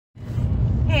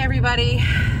everybody,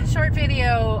 short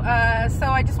video. So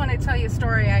I just wanted to tell you a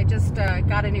story. I just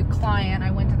got a new client. I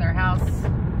went to their house,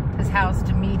 his house,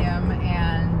 to meet him,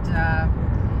 and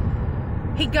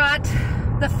he got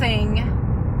the thing.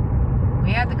 We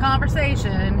had the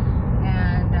conversation,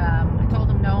 and I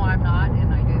told him no, I'm not,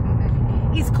 and I didn't.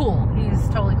 And he's cool. He's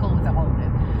totally cool with all of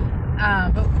it.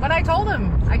 But I told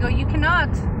him, I go, you cannot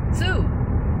sue.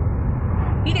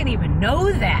 He didn't even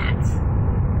know that.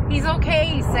 He's okay,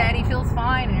 he said. He feels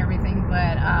fine and everything,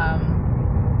 but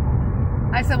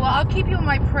I said, well, I'll keep you in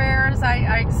my prayers.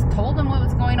 I told him what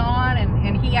was going on,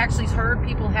 and he actually heard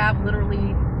people have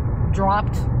literally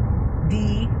dropped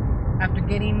D after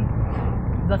getting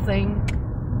the thing.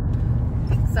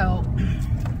 So,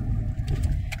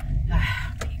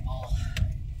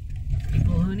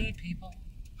 people who need people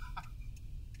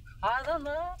are the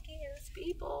luckiest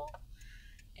people.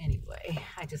 Anyway,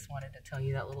 I just wanted to tell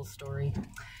you that little story.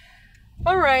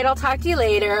 All right, I'll talk to you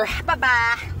later.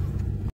 Bye-bye.